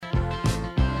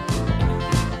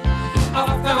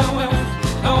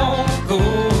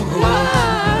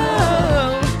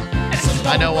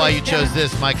why you chose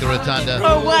this, Micah Rotunda.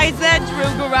 Oh, why is that, Drew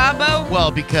Garabo? Well,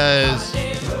 because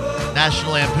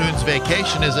National Lampoon's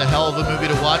Vacation is a hell of a movie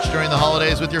to watch during the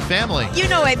holidays with your family. You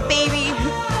know it, baby.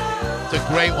 It's a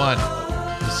great one.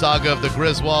 The saga of the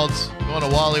Griswolds going to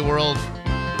Wally World.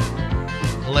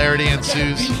 Hilarity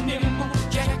ensues.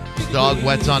 Dog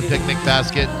wets on picnic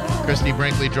basket. Christy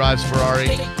Brinkley drives Ferrari.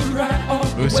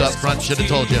 Moose up front, should have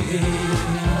told you.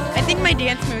 I think my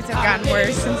dance moves have gotten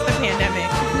worse since the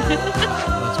pandemic.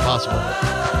 That's possible.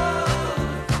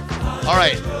 All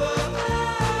right.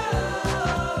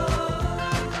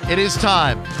 It is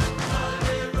time.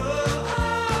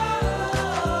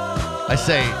 I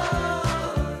say,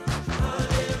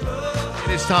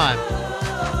 it is time.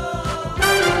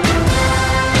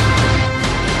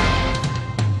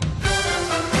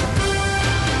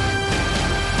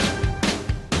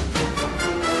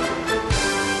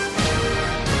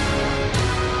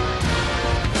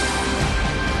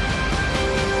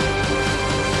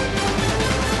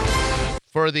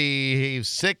 For the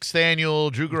 6th annual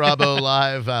Drew Garabo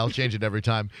Live, I'll change it every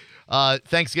time,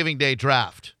 Thanksgiving Day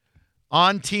draft.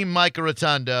 On Team Micah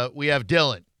Rotunda, we have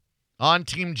Dylan. On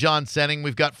Team John Senning,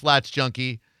 we've got Flats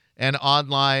Junkie. And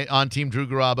on Team Drew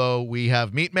Garabo, we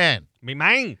have Meat Man. Me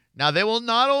man. Now, they will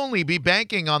not only be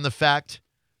banking on the fact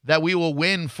that we will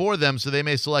win for them so they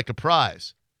may select a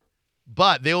prize,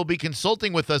 but they will be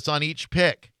consulting with us on each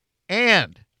pick.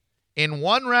 And in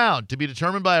one round, to be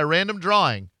determined by a random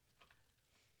drawing,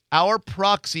 our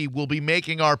proxy will be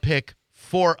making our pick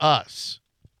for us.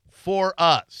 For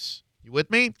us. You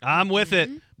with me? I'm with it.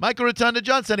 Micah Rotunda,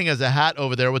 John Senning has a hat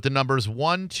over there with the numbers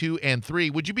 1, 2, and 3.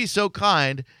 Would you be so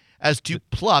kind as to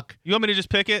pluck? You want me to just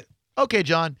pick it? Okay,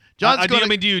 John. John's going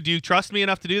to... do you trust me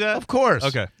enough to do that? Of course.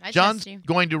 Okay. I John's trust you.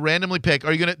 going to randomly pick.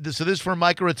 Are you going to... So this is for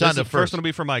Micah Rotunda The first. first one will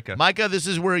be for Micah. Micah, this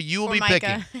is where you will For be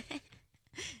Micah. picking.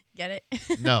 Get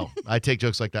it? No, I take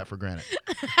jokes like that for granted.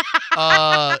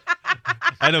 I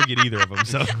don't get either of them,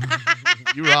 so.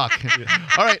 You rock.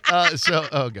 All right.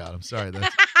 Oh God, I'm sorry.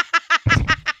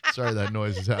 Sorry that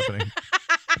noise is happening.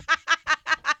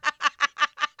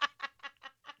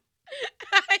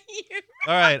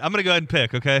 All right, I'm going to go ahead and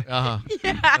pick, okay? Uh-huh.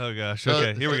 Oh, gosh.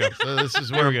 Okay, here we go. So this is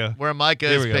Here we go. where Micah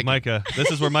Here is we go. picking. Micah. This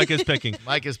is where Micah is picking.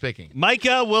 Micah's picking.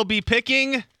 Micah will be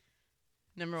picking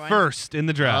Number 1. first in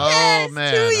the draft. Oh, Yes,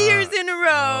 man. 2 All years right. in a Oh,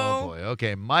 row. boy.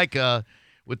 Okay, Micah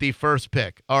with the first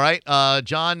pick. All right,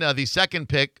 John, the second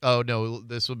pick. Oh, no,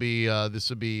 this will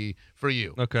be for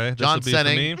you. Okay, this John will be for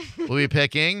Senning me. will be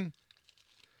picking.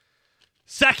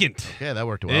 Second Yeah, that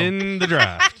worked well. in the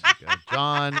draft. Okay,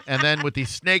 John. And then with the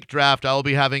snake draft, I will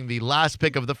be having the last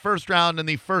pick of the first round and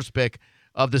the first pick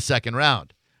of the second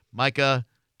round. Micah,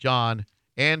 John,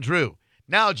 and Drew.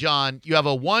 Now, John, you have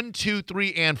a 1, 2,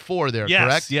 3, and 4 there, Yes,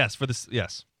 correct? yes, for this,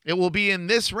 yes. It will be in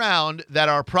this round that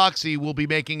our proxy will be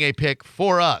making a pick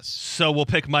for us. So we'll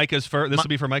pick Micah's first. This will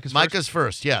be for Micah's first? Micah's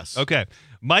first, yes. Okay.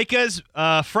 Micah's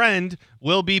friend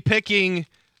will be picking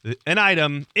an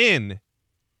item in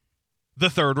the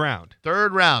third round.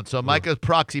 Third round. So Micah's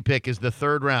proxy pick is the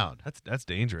third round. That's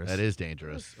dangerous. That is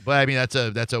dangerous. But, I mean,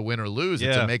 that's a win or lose.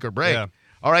 It's Yeah, a make or break. yeah.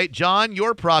 All right, John,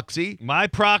 your proxy. My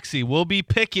proxy will be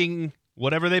picking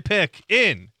whatever they pick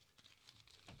in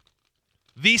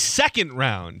the second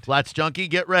round. Flats Junkie,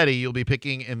 get ready. You'll be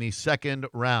picking in the second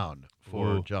round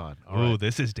for Ooh. John. All Oh, right.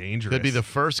 this is dangerous. Could be the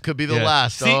first, could be the Yeah.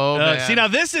 last. See, man. see, now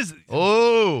this is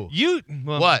Oh. you.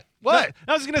 Well, What? What?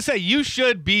 I was gonna say you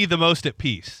should be the most at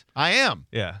peace. I am.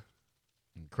 Yeah.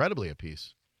 Incredibly at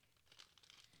peace.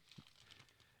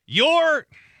 You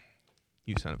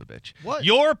son of a bitch. What?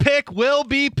 Your pick will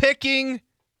be picking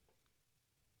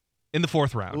in the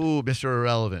fourth round. Ooh, Mr.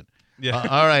 Irrelevant. Yeah.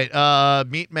 All right.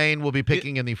 Meat Main will be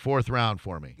picking in the fourth round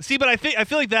for me. See, but I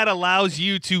feel like that allows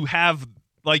you to have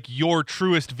like your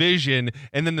truest vision,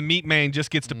 and then the meat man just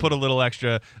gets to put a little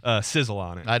extra sizzle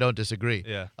on it. I don't disagree.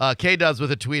 Yeah. K-Dubs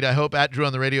with a tweet. I hope at Drew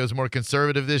on the Radio is more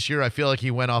conservative this year. I feel like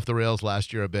he went off the rails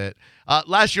last year a bit.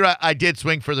 Last year I did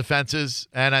swing for the fences,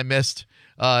 and I missed.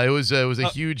 It was a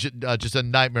huge, just a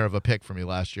nightmare of a pick for me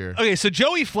last year. Okay, so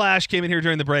Joey Flash came in here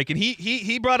during the break, and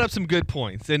he brought up some good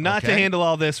points. And not to Okay. handle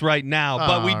all this right now,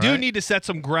 but we All do right. need to set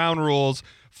some ground rules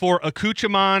for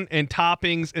accoutrement and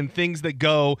toppings and things that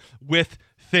go with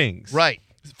things. Right.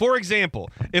 For example,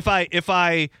 if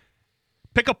I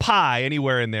pick a pie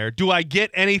anywhere in there, do I get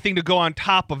anything to go on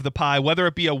top of the pie, whether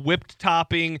it be a whipped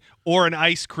topping or an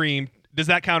ice cream? Does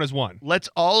that count as one? Let's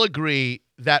all agree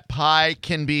that pie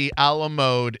can be a la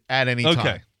mode at any time.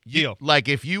 Okay, deal. Like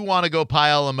if you want to go pie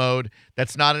a la mode,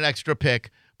 that's not an extra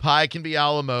pick. Pie can be a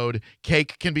la mode.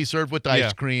 Cake can be served with ice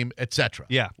Yeah. cream, etc.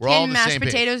 Yeah. We're all on Can the mashed same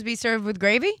page. potatoes be served with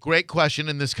gravy? Great question,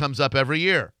 and this comes up every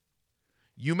year.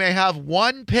 you may have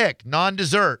one pick,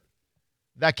 non-dessert,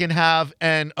 that can have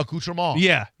an accoutrement.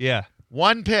 Yeah, yeah.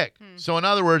 One pick. So in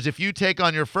other words, if you take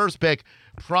on your first pick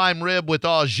prime rib with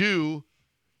au jus,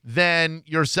 then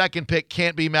your second pick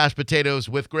can't be mashed potatoes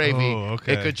with gravy. Oh,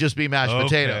 okay. It could just be mashed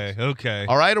potatoes. Okay.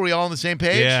 All right, are we all on the same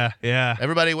page? Yeah.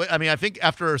 Everybody, I mean, I think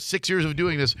after 6 years of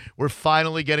doing this, we're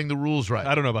finally getting the rules right.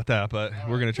 I don't know about that, but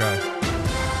we're going to try.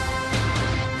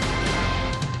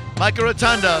 Micah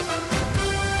Rotunda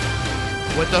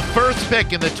with the first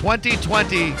pick in the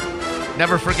 2020,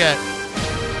 never forget,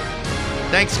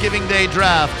 Thanksgiving Day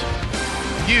draft.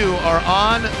 You are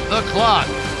on the clock.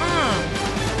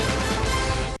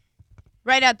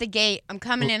 Right out the gate, I'm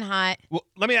coming in hot. Well,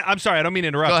 I'm sorry, I don't mean to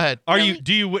interrupt. Go ahead.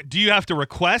 Do you have to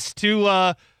request to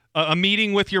a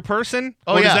meeting with your person?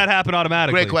 Oh, or yeah. does that happen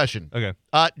automatically? Great question. Okay.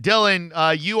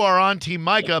 Dylan, you are on Team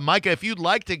Micah. Micah, if you'd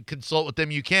like to consult with them,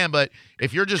 you can. But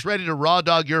if you're just ready to raw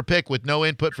dog your pick with no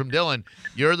input from Dylan,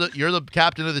 you're the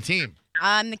captain of the team.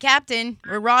 I'm the captain.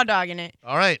 We're raw dogging it.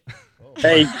 All right.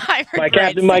 Hey, my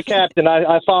captain,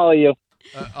 I follow you.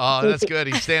 Oh, that's good.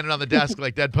 He's standing on the desk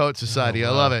like Dead Poet Society.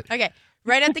 I love it. Okay,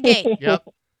 right out the gate. Yep.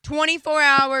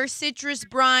 24-hour citrus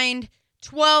brined,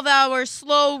 12-hour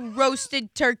slow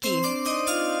roasted turkey.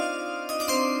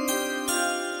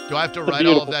 Do I have to write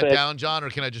all of that down, John, or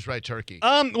can I just write turkey?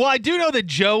 Well, I do know that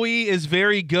Joey is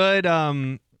very good.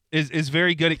 Is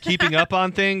very good at keeping up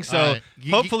on things. So All right.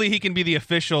 hopefully he can be the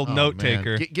official note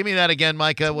taker. Give me that again,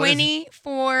 Micah. What is it?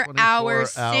 24-hour 24-hour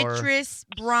citrus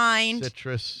brined,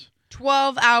 Citrus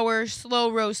 12-hour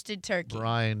slow roasted turkey.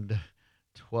 brined,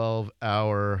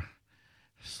 12-hour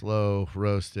slow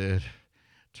roasted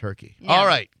turkey. Yeah. All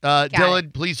right. Got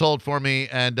Dylan, please hold for me.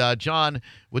 And John,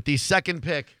 with the second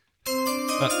pick.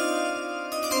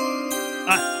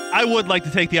 I would like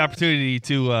to take the opportunity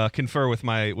to confer with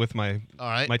my All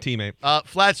right. my teammate.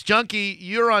 Flats Junkie,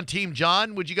 you're on Team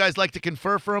John. Would you guys like to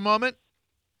confer for a moment?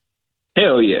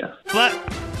 Hell yeah. Flat,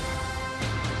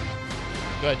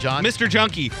 Go ahead, John. Mr.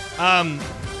 Junkie.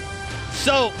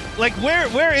 So like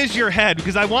where is your head?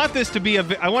 Because I want this to be a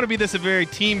very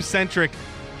team centric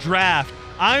draft.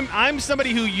 I'm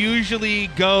somebody who usually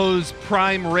goes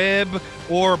prime rib,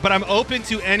 but I'm open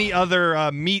to any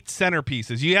other meat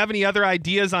centerpieces. Do you have any other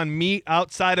ideas on meat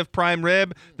outside of prime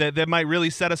rib that might really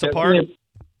set us apart?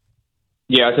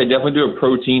 Yeah, I'd say definitely do a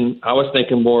protein. I was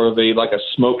thinking more of a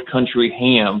smoked country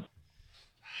ham.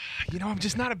 You know, I'm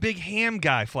just not a big ham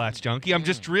guy, Flats Junkie. I'm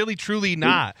just really, truly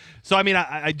not. So, I mean,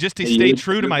 I just to stay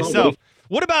true to myself.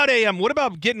 What about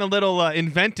getting a little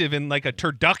inventive in like a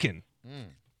turducken?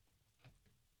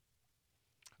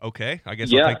 Okay, I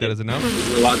guess I'll take that as a no.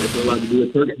 We're allowed to do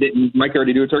a turkey. Didn't Mike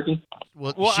already do a turkey?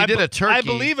 Well, she did a turkey. I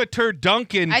believe a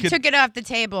turducken. I took it off the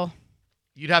table.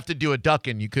 You'd have to do a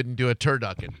duckin'. You couldn't do a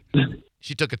turducken.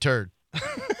 She took a turd.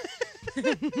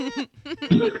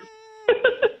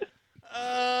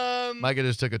 Micah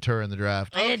just took a tur in the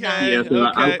draft. I did not. Yeah, so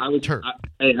Okay. I would, Turd.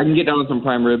 I can get down on some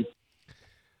prime rib.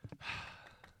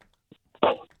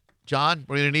 John,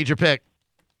 we're going to need your pick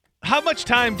How much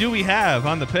time do we have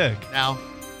on the pick? now.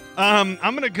 I'm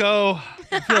gonna go.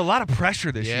 I feel a lot of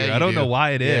pressure this year. you I don't do. know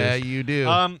why it is. Yeah, you do.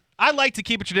 I like to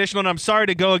keep it traditional, and I'm sorry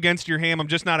to go against your ham. I'm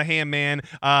just not a ham man.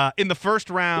 In the first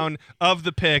round of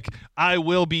the pick, I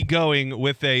will be going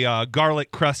with a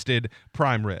garlic crusted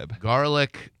prime rib.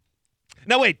 Garlic.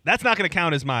 No, wait, that's not going to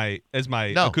count as my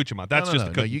No. accoutrement. That's No, just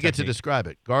no, a no. cooking You get to technique. describe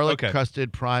it. Garlic Okay.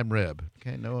 crusted prime rib.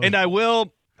 Okay, no. And I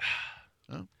will.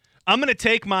 Oh. I'm gonna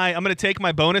take my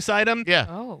bonus item. Yeah.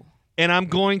 Oh. And I'm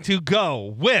going to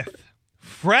go with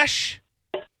fresh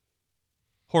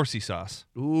horsey sauce.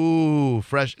 Ooh,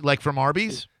 fresh, like from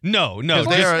Arby's? No, Because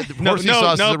they are horsey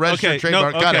sauce is a registered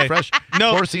trademark. Got it. Fresh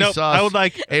horsey sauce. I would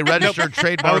like a registered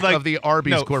trademark of the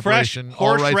Arby's Corporation. Fresh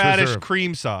all rights horseradish reserved.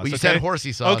 cream sauce. Well, you okay? said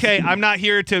horsey sauce. Okay, I'm not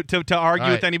here to argue All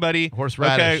right. with anybody.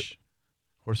 Horseradish.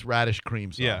 Horseradish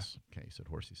cream sauce. Yeah. Okay, you said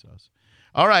horsey sauce.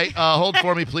 All right, hold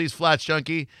for me, please, Flats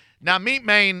Junkie. Now, Meat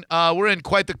Main, we're in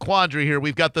quite the quandary here.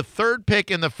 We've got the third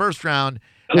pick in the first round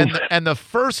and the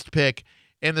first pick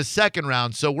in the second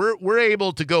round. So we're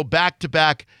able to go back to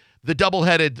back, the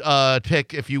double-headed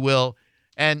pick, if you will.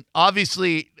 And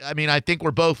obviously, I mean, I think we're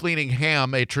both leaning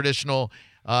ham, a traditional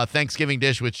Thanksgiving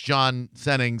dish, which John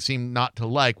Senning seemed not to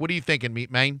like. What are you thinking, Meat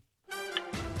Main?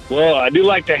 Well, I do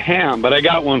like the ham, but I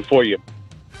got one for you.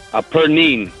 A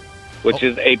pernine, which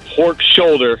is a pork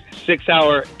shoulder,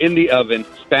 6-hour in the oven,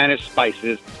 Spanish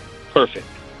spices, perfect.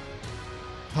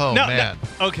 Oh, No, man.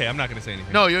 no, okay, I'm not going to say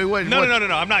anything. No, you wouldn't. No,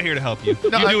 I'm not here to help you. You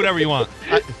I- do whatever you want.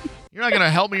 You're not going to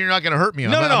help me. You're not going to hurt me.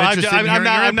 No, I'm interested in hearing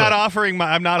your I'm not input. offering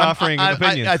offering I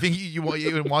opinions. I think you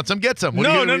want some, get some. What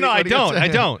No, do you- I what do you don't. say?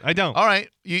 I don't. All right.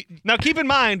 Now, keep in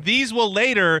mind, these will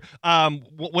later,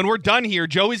 when we're done here,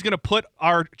 Joey's going to put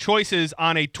our choices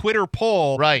on a Twitter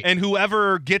poll. Right. And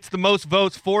whoever gets the most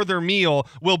votes for their meal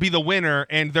will be the winner,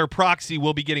 and their proxy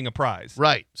will be getting a prize.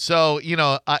 Right. So,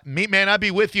 Meat Man, I'd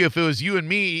be with you if it was you and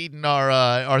me eating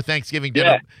our Thanksgiving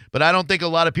dinner. Yeah. But I don't think a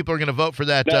lot of people are going to vote for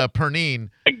that pernine.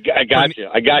 I got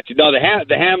you. No, the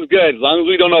ham's good as long as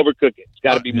we don't overcook it. It's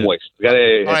got to be moist.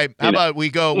 All right. How about we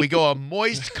go a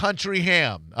moist country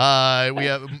ham? We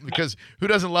have, because who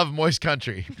doesn't love moist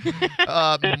country?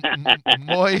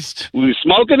 Moist. We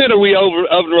smoking it or we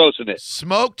oven roasting it?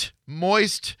 Smoked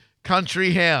moist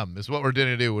country ham is what we're going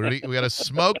to do. We got a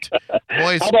smoked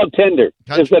moist. How about tender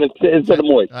instead of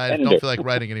moist? I Tender. don't feel like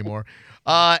writing anymore.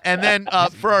 And then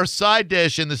for our side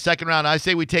dish in the second round, I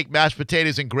say we take mashed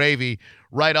potatoes and gravy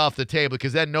right off the table,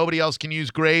 because then nobody else can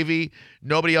use gravy.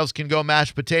 Nobody else can go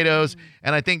mashed potatoes.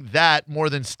 And I think that, more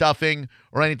than stuffing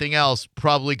or anything else,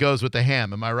 probably goes with the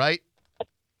ham. Am I right?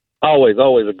 Always.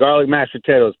 A garlic mashed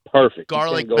potato is perfect.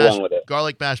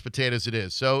 Garlic mashed potatoes it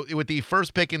is. So with the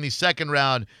first pick in the second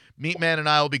round, Meat Man and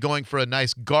I will be going for a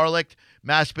nice garlic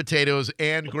mashed potatoes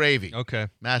and gravy. Okay.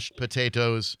 Mashed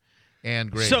potatoes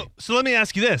and gravy. So let me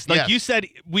ask you this. Like Yes. you said,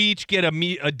 we each get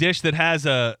a dish that has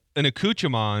an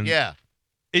accoutrement. Yeah.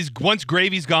 Once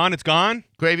gravy's gone, it's gone?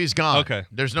 Gravy's gone. Okay.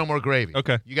 There's no more gravy.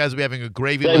 Okay. You guys will be having a Same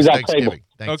gravy-less exact Thanksgiving.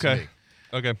 Thanks to Okay. me.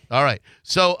 Okay. All right.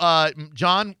 So,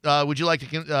 John, would you like to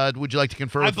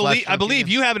confer? With I believe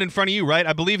you have it in front of you, right?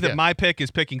 I believe that Yeah. my pick is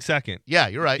picking second. Yeah,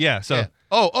 you're right. Yeah, so-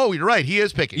 Oh, you're right. He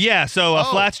is picking. Yeah, so Oh.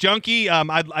 Flats Junkie,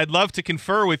 I'd love to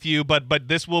confer with you, but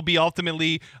this will be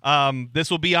ultimately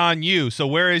this will be on you. So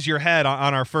where is your head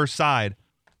on our first side?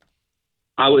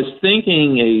 I was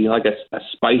thinking a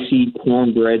spicy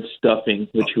cornbread stuffing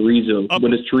with chorizo,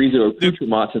 but it's chorizo or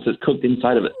accoutrement since it's cooked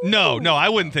inside of it. No, I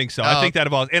wouldn't think so. I think that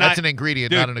evolves. And That's an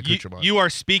ingredient, dude, not an accoutrement. You are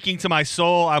speaking to my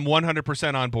soul. I'm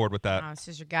 100% on board with that. Oh, this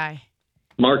is your guy.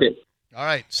 Mark it. All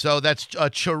right. So that's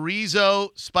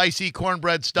chorizo spicy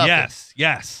cornbread stuffing. Yes.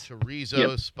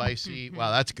 Chorizo spicy.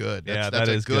 Wow, that's good. That's that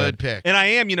a is good pick. And I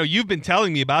am, you've been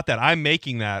telling me about that. I'm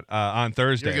making that on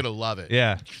Thursday. You're gonna love it.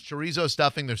 Yeah. Chorizo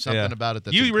stuffing. There's something about it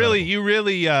that's you incredible.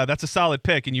 really that's a solid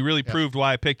pick, and you really proved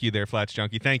why I picked you there, Flats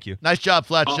Junkie. Thank you. Nice job,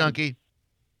 Flats Junkie.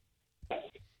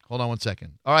 Hold on one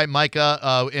second. All right,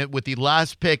 Micah, with the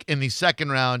last pick in the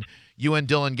second round, you and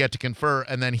Dylan get to confer,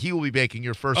 and then he will be making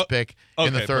your first pick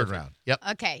in the third round. Yep.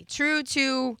 Okay, true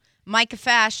to Micah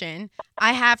fashion,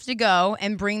 I have to go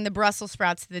and bring the Brussels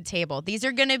sprouts to the table. These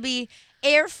are going to be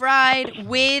air fried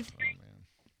with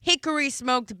hickory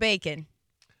smoked bacon.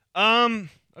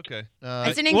 Okay.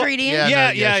 It's an ingredient.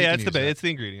 It's the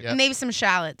ingredient. Yep. Maybe some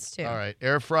shallots, too. All right,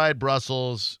 air fried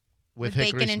Brussels with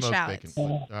hickory bacon and smoked shallots.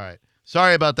 bacon. All right.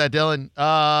 Sorry about that, Dylan.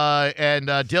 And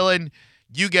Dylan,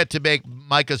 you get to make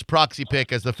Micah's proxy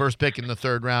pick as the first pick in the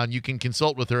third round. You can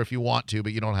consult with her if you want to,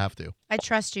 but you don't have to. I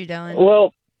trust you, Dylan.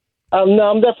 Well,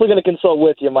 no, I'm definitely going to consult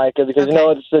with you, Micah, because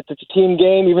it's a team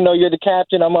game. Even though you're the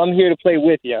captain, I'm here to play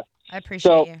with you. I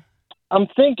appreciate you. I'm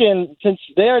thinking, since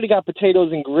they already got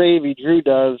potatoes and gravy, Drew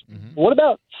does, what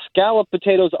about scalloped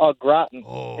potatoes au gratin?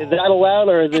 Oh. Is that allowed,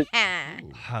 or is it?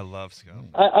 I love scallop.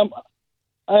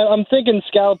 I'm thinking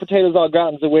scalloped potatoes au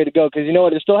gratin is the way to go, because you know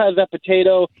what? It still has that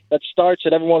potato, that starch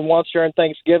that everyone wants during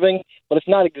Thanksgiving, but it's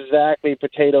not exactly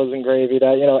potatoes and gravy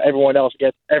that everyone else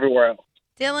gets everywhere else.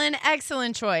 Dylan,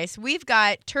 excellent choice. We've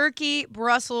got turkey,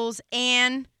 Brussels,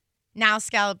 and now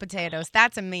scalloped potatoes.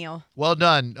 That's a meal. Well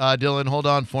done, Dylan. Hold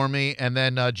on for me. And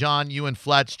then, John, you and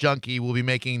Flats Junkie will be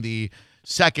making the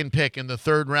second pick in the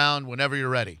third round whenever you're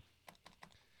ready.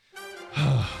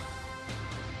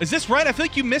 Is this right? I feel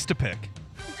like you missed a pick.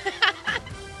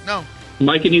 No.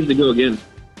 Micah needs to go again.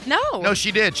 No,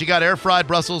 she did. She got air-fried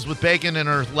Brussels with bacon in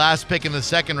her last pick in the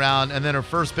second round, and then her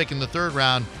first pick in the third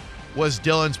round was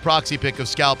Dylan's proxy pick of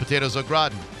scalloped potatoes au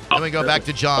gratin. Then we go back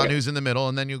to John, who's in the middle,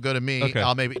 and then you go to me. Okay.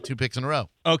 I'll maybe 2 picks in a row.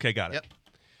 Okay, got it. Yep.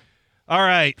 All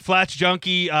right, Flats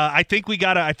Junkie. I think we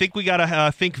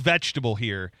gotta think vegetable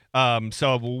here.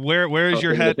 So where is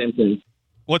your head? Same thing.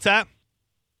 What's that?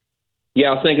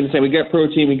 Yeah, I was thinking the same. We got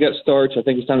protein, we got starch. I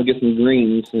think it's time to get some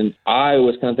greens. And I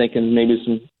was kind of thinking maybe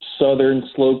some southern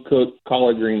slow-cooked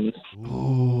collard greens.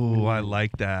 Ooh, I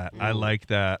like that. I like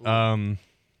that. I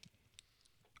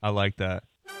like that.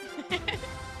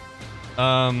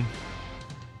 I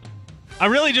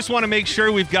really just want to make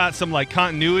sure we've got some like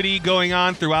continuity going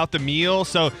on throughout the meal.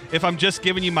 So if I'm just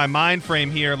giving you my mind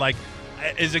frame here, like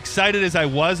as excited as I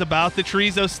was about the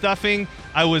chorizo stuffing,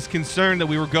 I was concerned that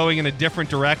we were going in a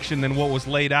different direction than what was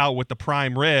laid out with the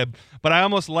prime rib. But I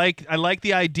like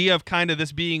the idea of kind of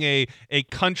this being a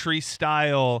country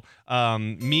style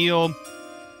meal.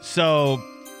 So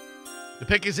The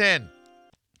pick is in.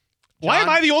 Why am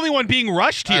John? I the only one being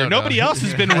rushed I here? don't know. Nobody else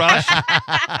has been rushed.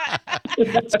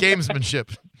 It's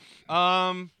gamesmanship.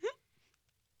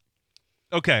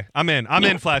 Okay, I'm in. I'm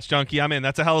in, Flats Junkie. I'm in.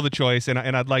 That's a hell of a choice, and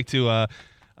I'd like to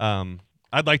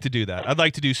I'd like to do that. I'd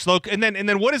like to do slow, and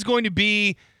then what is going to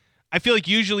be? I feel like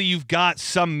usually you've got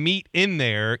some meat in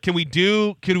there. Can we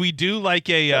do like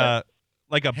a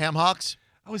Ham hocks?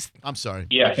 I'm sorry.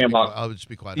 Yeah, I'll just ham be hocks. qui- I'll just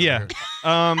be quiet. yeah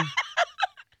Over here.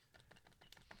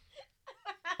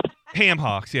 ham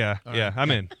hocks? Yeah, All yeah. right.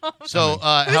 I'm in. So Whose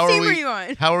how are team were we? you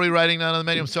on? How are we writing down on the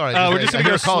menu? I'm sorry. We're I just gonna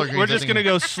hear go. collard greens. We're I just think gonna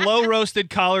go slow roasted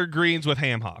collard greens with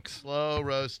ham hocks. slow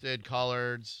roasted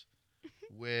collards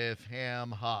with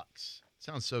ham hocks.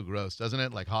 Sounds so gross, doesn't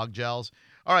it? Like hog gels.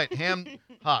 All right, ham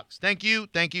hocks. Thank you.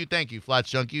 Flats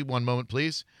Junkie, one moment,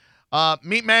 please.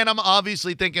 Meat Man, I'm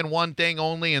obviously thinking one thing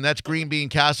only, and that's green bean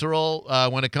casserole.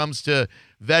 When it comes to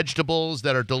vegetables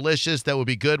that are delicious, that would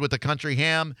be good with a country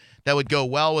ham, that would go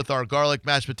well with our garlic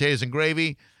mashed potatoes and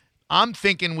gravy. I'm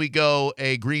thinking we go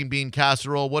a green bean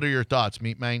casserole. What are your thoughts,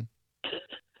 Meat Man?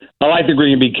 I like the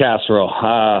green bean casserole.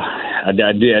 I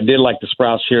did like the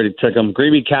sprouts here. They took them.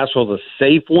 Green bean casserole is a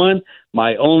safe one.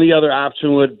 My only other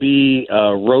option would be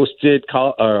roasted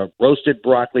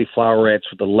broccoli flowerettes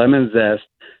with a lemon zest,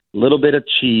 a little bit of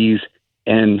cheese,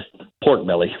 and pork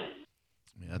belly.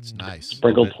 That's nice.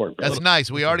 Sprinkled pork belly. That's nice.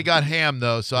 We already got ham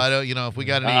though, so I don't. If we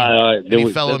got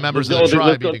any fellow members of the let's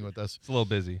tribe go- eating with us. It's a little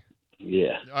busy.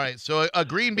 Yeah. All right, so a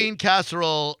green bean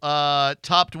casserole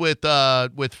topped with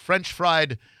French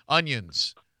fried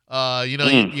onions. You got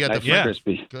nice the Yeah.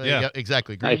 crispy. yeah,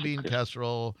 exactly. Green Nice bean and crispy.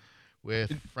 casserole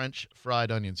with French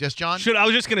fried onions. Yes, John. I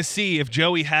was just gonna see if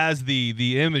Joey has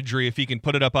the imagery, if he can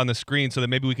put it up on the screen, so that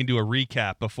maybe we can do a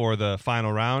recap before the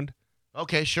final round.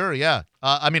 Okay, sure. Yeah.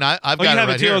 I've you got it have right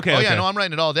it too? here. Okay, Oh yeah, okay. no, I'm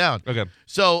writing it all down. Okay.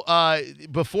 So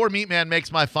before Meat Man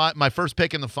makes my first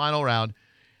pick in the final round,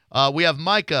 we have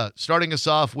Micah starting us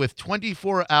off with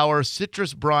 24-hour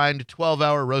citrus brined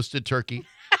 12-hour roasted turkey,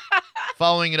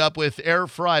 following it up with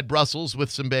air-fried Brussels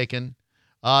with some bacon.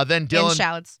 Then Dylan, And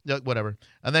shallots, whatever.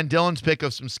 And then Dylan's pick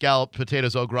of some scalloped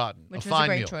potatoes au gratin. which a was fine a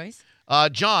great meal. choice.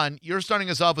 John, you're starting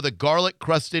us off with a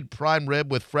garlic-crusted prime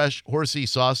rib with fresh horsey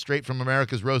sauce straight from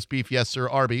America's roast beef. Yes, sir,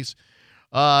 Arby's.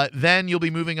 Then you'll be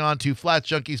moving on to Flats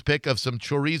Junkie's pick of some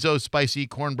chorizo spicy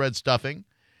cornbread stuffing,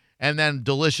 and then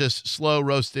delicious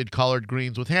slow-roasted collard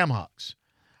greens with ham hocks.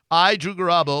 I, Drew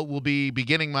Garabo, will be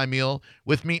beginning my meal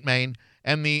with Meat Man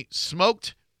and the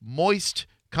smoked, moist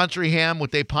country ham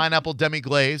with a pineapple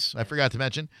demi-glaze, I forgot to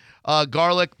mention,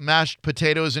 garlic, mashed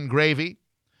potatoes, and gravy.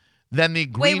 Then the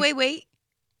green... Wait.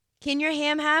 Can your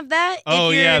ham have that?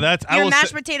 Oh, If yeah, your- that's- I your will mashed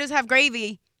say- potatoes have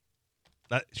gravy.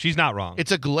 She's not wrong.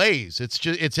 It's a glaze.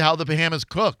 It's how the ham is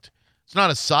cooked. It's not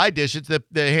a side dish. It's the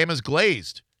ham is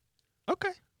glazed.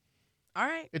 okay. All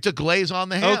right. It's a glaze on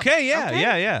the ham. Okay. Yeah. Okay.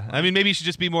 Yeah. I mean, maybe you should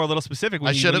just be more a little specific when,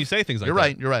 I you, should when have. you say things like You're that.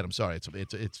 right. You're right. I'm sorry. It's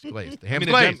glazed. The ham's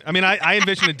I glazed. I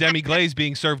envision a demi glaze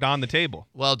being served on the table.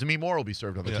 Well, Demi Moore will be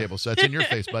served on the Yeah. table, so that's in your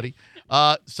face, buddy.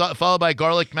 Followed by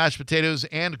garlic, mashed potatoes,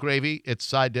 and gravy. It's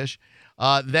side dish.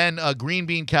 Then a green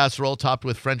bean casserole topped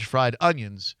with French fried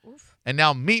onions. Oof. And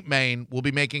now Meat Man will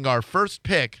be making our first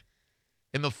pick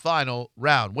in the final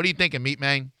round. What are you thinking, Meat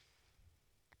Man?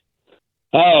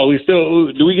 Oh,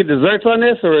 do we get desserts on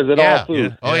this, or is it Yeah. all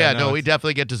food? Yeah. Oh, yeah. no, No, we it's-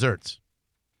 definitely get desserts.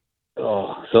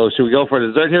 Oh, so should we go for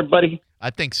dessert here, buddy? I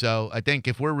think so. I think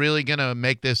if we're really gonna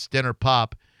make this dinner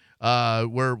pop,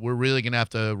 we're really gonna have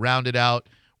to round it out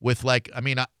with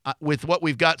with what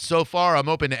we've got so far. I'm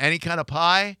open to any kind of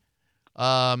pie,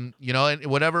 and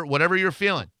whatever you're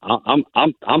feeling.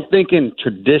 I'm thinking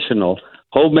traditional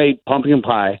homemade pumpkin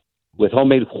pie with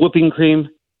homemade whipping cream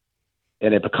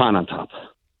and a pecan on top.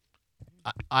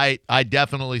 I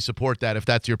definitely support that if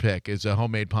that's your pick is a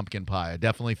homemade pumpkin pie. I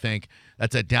definitely think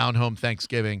that's a down-home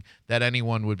Thanksgiving that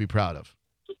anyone would be proud of.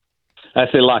 I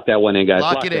say lock that one in, guys.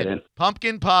 Lock it that in.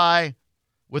 Pumpkin pie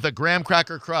with a graham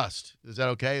cracker crust. Is that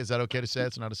okay? Is that okay to say?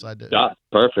 It's not a side dish.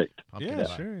 Perfect. Pumpkin Yeah,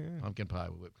 pie. sure. Yeah. Pumpkin pie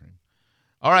with whipped cream.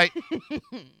 All right.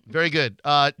 Very good.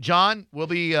 John, we'll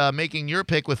be making your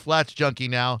pick with Flats Junkie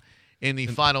now in the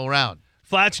final round.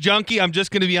 Flats Junkie, I'm just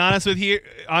going to be honest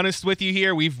with you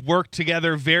here. We've worked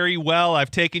together very well. I've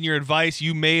taken your advice.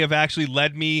 You may have actually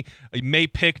led me, may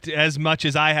picked as much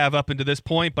as I have up until this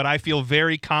point, but I feel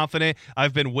very confident.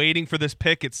 I've been waiting for this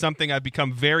pick. It's something I've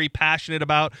become very passionate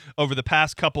about over the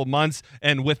past couple months.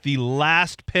 And with the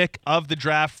last pick of the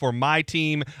draft for my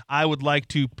team, I would like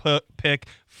to pick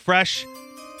fresh,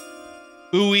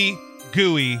 ooey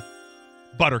gooey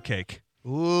butter cake.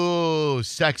 Ooh,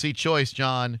 sexy choice,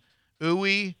 John.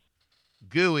 Ooey,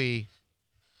 gooey,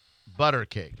 butter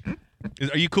cake.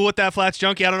 Are you cool with that, Flats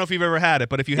Junkie? I don't know if you've ever had it,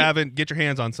 but if you haven't, get your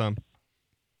hands on some.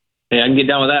 Yeah, I can get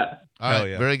down with that. All Hell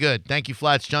right, yeah. very good. Thank you,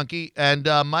 Flats Junkie. And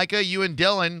Micah, you and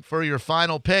Dylan, for your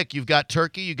final pick, you've got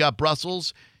turkey, you got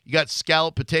Brussels, you got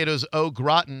scalloped potatoes au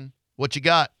gratin. What you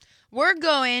got? We're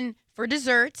going for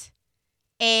dessert,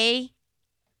 a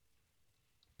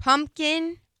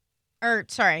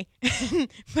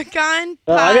pecan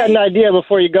pie. I got an idea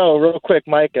before you go, real quick,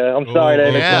 Micah. I'm sorry to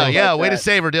interrupt Yeah, like way to that.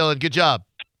 save her, Dylan. Good job.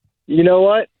 You know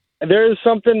what? There's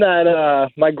something that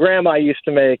my grandma used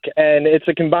to make, and it's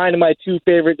a combined of my two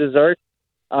favorite desserts.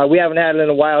 We haven't had it in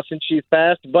a while since she's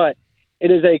passed, but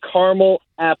it is a caramel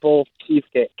apple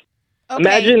cheesecake. Okay,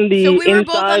 Imagine the so we were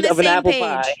both on inside the of an same apple page.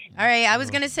 pie. All right, I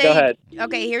was going to say, Go ahead.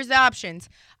 okay, here's the options.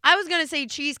 I was going to say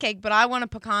cheesecake, but I want a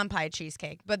pecan pie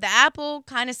cheesecake. But the apple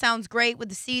kind of sounds great with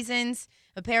the seasons,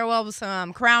 a pair well with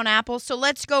some crown apples. So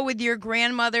let's go with your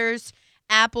grandmother's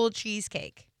apple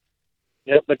cheesecake.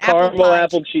 Yep, the Apple caramel pie.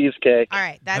 apple cheesecake. All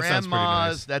right, that's sounds pretty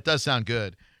nice. That does sound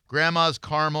good. Grandma's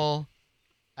caramel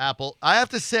apple. I have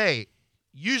to say,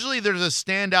 usually there's a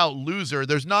standout loser.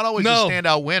 There's not always No. a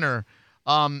standout winner.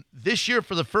 This year,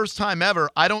 for the first time ever,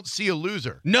 I don't see a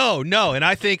loser. No, and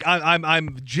I think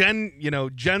I'm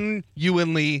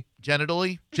genuinely,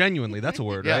 that's a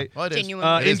word, Yeah, right? well, it is.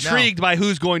 Genuinely. It is now. Intrigued by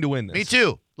who's going to win this. Me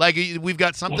too. Like, we've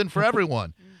got something for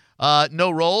everyone.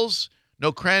 No rolls,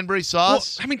 no cranberry Well,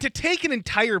 sauce. I mean, to take an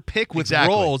entire pick with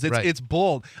Exactly, rolls, right. it's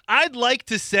bold. I'd like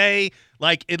to say,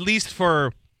 like, at least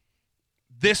for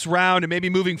this round and maybe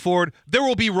moving forward, there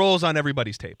will be rolls on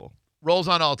everybody's table. Rolls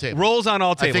on all tables. Rolls on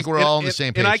all tables. think we're all on the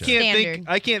same And I page there.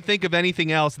 Standard. can't think of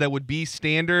anything else that would be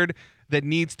standard that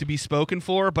needs to be spoken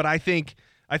for. But I think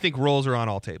rolls are on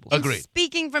all tables. Agreed.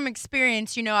 Speaking from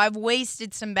experience, I've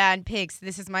wasted some bad picks.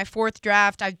 This is my fourth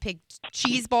draft. I've picked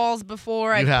cheese balls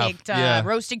before. I've have. picked Yeah.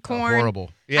 roasted corn.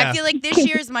 Horrible. Yeah, I feel like this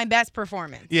year is my best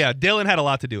performance. yeah. Dylan had a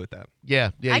lot to do with that.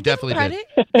 Yeah, I you give definitely him did.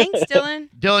 credit. Thanks, Dylan.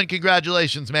 Dylan,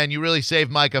 congratulations, man. You really saved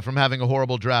Micah from having a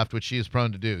horrible draft, which she is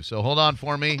prone to do. So hold on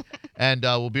for me, and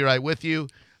we'll be right with you.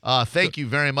 Thank you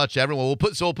very much, everyone. We'll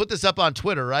put this up on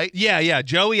Twitter, right? Yeah.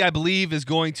 Joey, I believe, is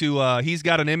going to. He's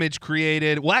got an image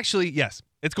created. Well, actually, yes,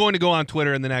 it's going to go on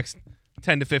Twitter in the next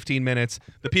 10 to 15 minutes.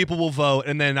 The people will vote,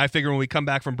 and then I figure when we come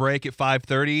back from break at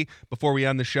 5:30, before we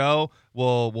end the show,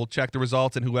 we'll check the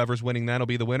results, and whoever's winning then will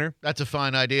be the winner. That's a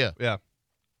fine idea. Yeah.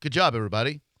 Good job,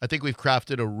 everybody. I think we've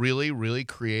crafted a really, really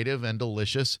creative and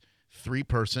delicious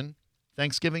 3-person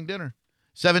Thanksgiving dinner.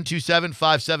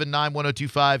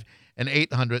 727-579-1025 and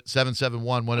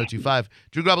 800-771-1025.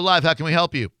 Drew Grubba Live, how can we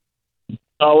help you?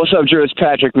 Oh, what's up, Drew? It's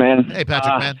Patrick, man. Hey,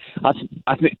 Patrick, man.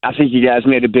 I think you guys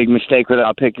made a big mistake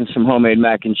without picking some homemade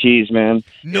mac and cheese, man.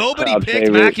 Nobody Crowd picked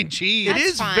favorite. mac and cheese. It That's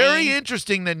is fine. very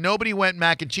interesting that nobody went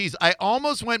mac and cheese. I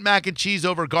almost went mac and cheese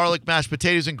over garlic mashed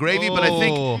potatoes and gravy, but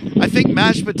I think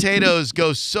mashed potatoes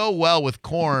go so well with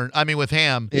with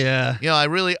ham. Yeah.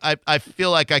 I feel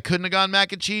like I couldn't have gone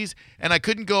mac and cheese, and I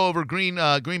couldn't go over green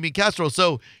bean casserole.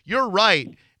 So you're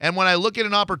right. And when I look at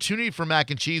an opportunity for mac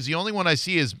and cheese, the only one I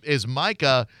see is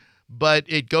Micah, but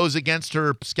it goes against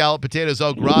her scalloped potatoes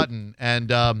au gratin. And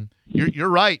you're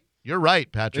right. You're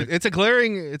right, Patrick. It's a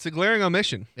glaring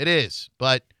omission. It is,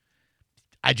 but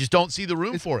I just don't see the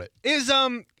room for it.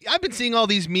 I've been seeing all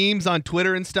these memes on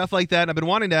Twitter and stuff like that, and I've been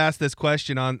wanting to ask this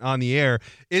question on the air.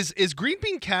 Is green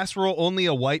bean casserole only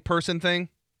a white person thing?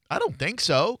 I don't think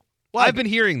so. Well, I've been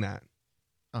hearing that.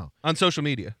 On social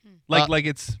media. Like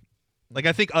it's like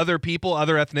I think other people,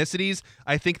 other ethnicities,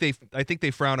 I think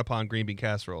they frown upon green bean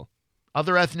casserole.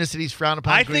 other ethnicities frown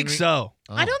upon. I green think bean? so.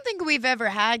 Oh. I don't think we've ever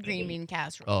had green bean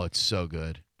casserole. Oh, it's so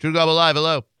good. Drew Gobble Live.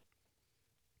 Hello.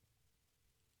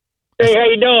 Hey, how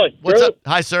you doing? What's Drew? up?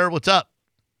 Hi, sir. What's up?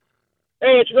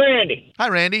 Hey, it's Randy. Hi,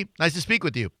 Randy. Nice to speak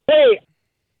with you. Hey,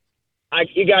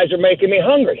 you guys are making me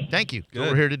hungry Thank you. That's what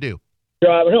Good. we're here to do.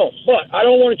 driving home. But I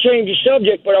don't want to change the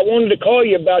subject, but I wanted to call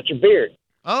you about your beard.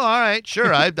 Oh, all right.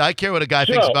 Sure. I care what a guy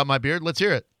thinks So- about my beard. Let's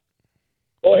hear it.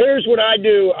 Well, here's what I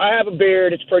do. I have a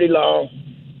beard. It's pretty long.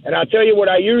 And I'll tell you what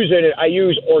I use in it. I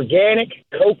use organic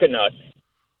coconut.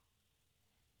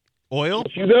 Oil?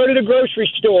 If you go to the grocery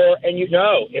store and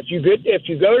if you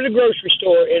go to the grocery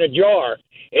store in a jar,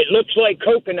 it looks like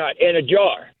coconut in a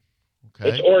jar. Okay.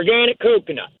 It's organic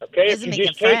coconut. Okay, Doesn't if make you it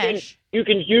just take it, fresh. you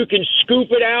can scoop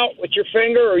it out with your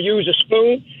finger or use a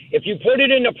spoon. If you put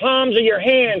it in the palms of your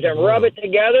hands and rub it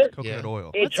together, Coconut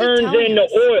oil. it What's it turns telling into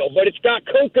us? oil, but it's got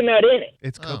coconut in it.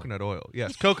 It's Oh. coconut oil.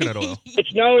 Yes, coconut oil.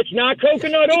 It's not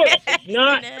coconut oil. Yes, It's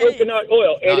not it is. coconut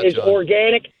oil. Not It is John.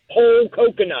 organic whole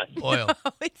coconut. Oil.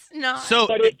 No, it's not. So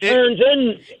But it turns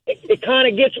in, it kind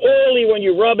of gets oily when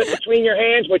you rub it between your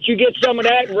hands, but you get some of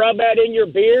that and rub that in your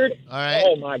beard. All right.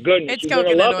 Oh, my goodness. it's You're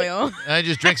gonna coconut love it. oil. I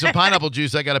just drank some pineapple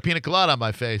juice. I got a pina colada on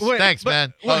my face. Wait, Thanks, but-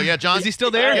 man. wait, Oh, yeah, John? is he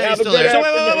still there? Yeah, Have he's a still good there. So wait,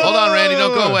 wait, wait, afternoon. Hold on, Randy.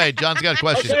 Don't wait. go away. John's got a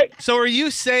question. Okay. So are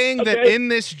you saying that Okay. in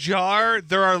this jar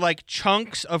there are like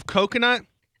chunks of coconut?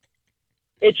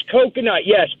 It's coconut,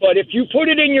 yes, but if you put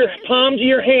it in your palms of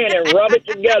your hand and rub it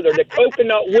together, the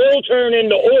coconut will turn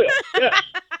into oil. Yes.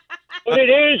 But it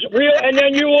is real, and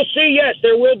then you will see, yes,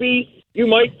 there will be, you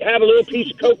might have a little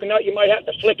piece of coconut, you might have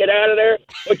to flick it out of there,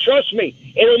 but trust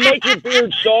me, it'll make your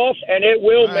beard soft, and it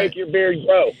will All make right. your beard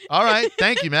grow. All right.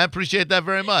 Thank you, man. Appreciate that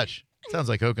very much. Sounds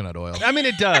like coconut oil. I mean,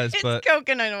 it does, It's but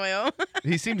coconut oil.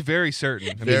 he seemed very certain.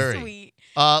 I mean, Very. Sweet.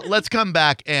 Let's come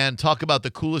back and talk about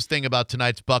the coolest thing about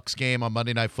tonight's Bucks game on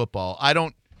Monday Night Football. I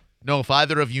don't know if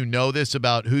either of you know this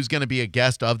about who's going to be a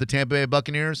guest of the Tampa Bay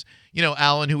Buccaneers. You know,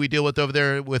 Alan, who we deal with over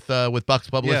there with Bucks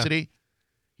Publicity.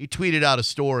 He tweeted out a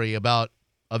story about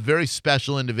a very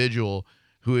special individual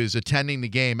who is attending the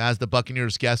game as the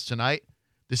Buccaneers guest tonight.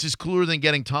 This is cooler than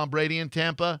getting Tom Brady in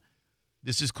Tampa.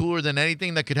 This is cooler than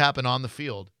anything that could happen on the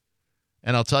field.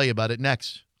 And I'll tell you about it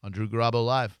next on Drew Garabo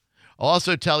Live. I'll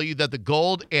also tell you that the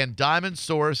Gold and Diamond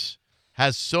Source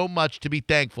has so much to be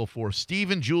thankful for.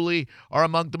 Steve and Julie are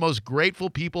among the most grateful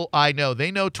people I know. They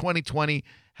know 2020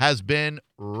 has been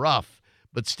rough,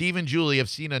 but Steve and Julie have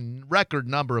seen a record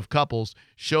number of couples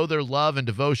show their love and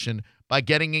devotion by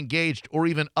getting engaged or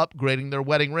even upgrading their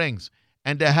wedding rings.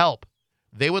 And to help,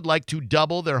 they would like to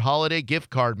double their holiday gift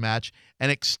card match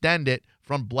and extend it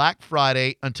from Black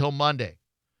Friday until Monday.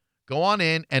 Go on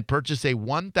in and purchase a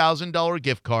 $1,000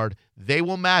 gift card. They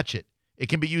will match it. It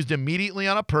can be used immediately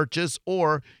on a purchase,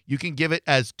 or you can give it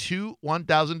as two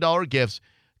 $1,000 gifts.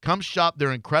 Come shop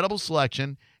their incredible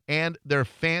selection and their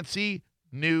fancy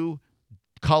new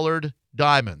colored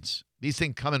diamonds. These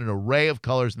things come in an array of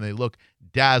colors, and they look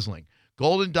dazzling.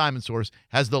 Gold and Diamond Source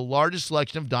has the largest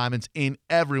selection of diamonds in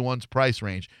everyone's price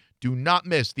range. Do not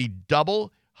miss the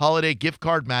double holiday gift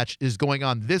card match is going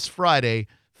on this Friday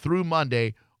through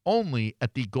Monday, only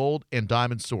at the Gold and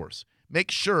Diamond Source.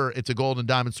 Make sure it's a Gold and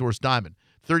Diamond Source diamond.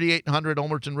 3800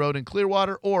 Ulmerton Road in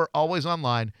Clearwater, or always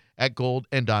online at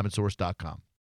goldanddiamondsource.com.